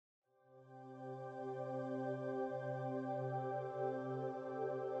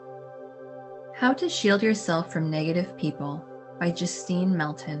How to Shield Yourself from Negative People by Justine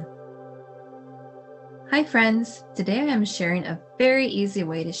Melton. Hi friends, today I am sharing a very easy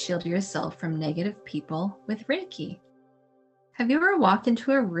way to shield yourself from negative people with Reiki. Have you ever walked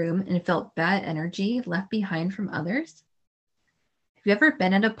into a room and felt bad energy left behind from others? Have you ever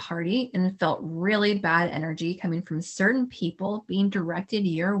been at a party and felt really bad energy coming from certain people being directed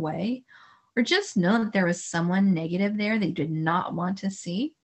your way, or just know that there was someone negative there that you did not want to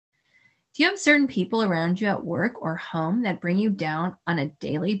see? Do you have certain people around you at work or home that bring you down on a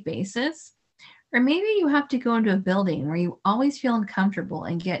daily basis? Or maybe you have to go into a building where you always feel uncomfortable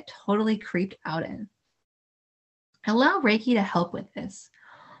and get totally creeped out in. Allow Reiki to help with this.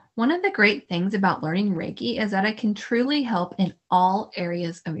 One of the great things about learning Reiki is that it can truly help in all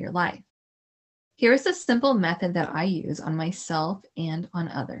areas of your life. Here's a simple method that I use on myself and on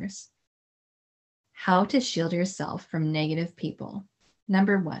others. How to shield yourself from negative people.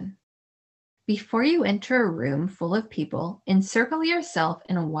 Number 1. Before you enter a room full of people, encircle yourself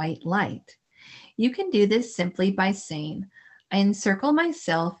in a white light. You can do this simply by saying, I encircle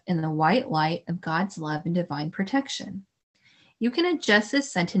myself in the white light of God's love and divine protection. You can adjust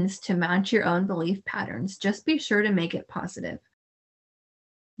this sentence to match your own belief patterns. Just be sure to make it positive.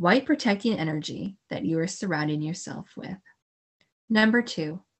 White protecting energy that you are surrounding yourself with. Number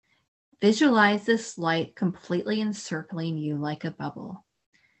 2, visualize this light completely encircling you like a bubble.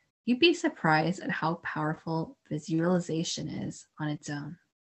 You'd be surprised at how powerful visualization is on its own.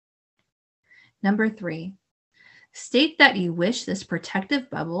 Number 3, state that you wish this protective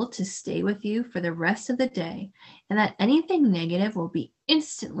bubble to stay with you for the rest of the day and that anything negative will be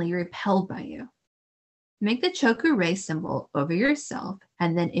instantly repelled by you. Make the Choku-rei symbol over yourself,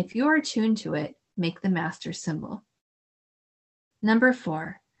 and then if you are attuned to it, make the master symbol. Number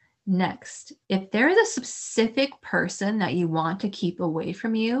 4, next, if there is a specific person that you want to keep away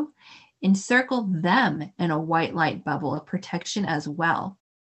from you, encircle them in a white light bubble of protection as well.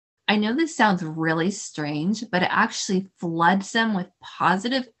 I know this sounds really strange, but it actually floods them with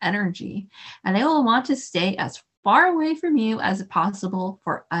positive energy, and they will want to stay as far away from you as possible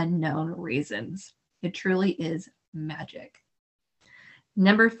for unknown reasons. It truly is magic.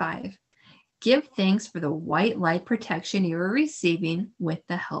 Number 5, give thanks for the white light protection you are receiving with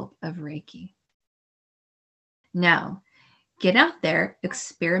the help of Reiki. Now, get out there,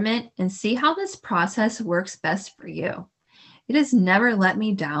 experiment, and see how this process works best for you. It has never let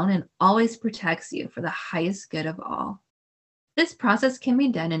me down and always protects you for the highest good of all. This process can be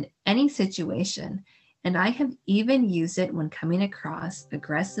done in any situation, and I have even used it when coming across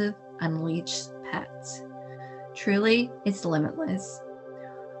aggressive, unleashed pets. Truly, it's limitless.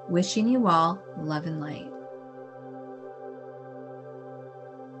 Wishing you all love and light.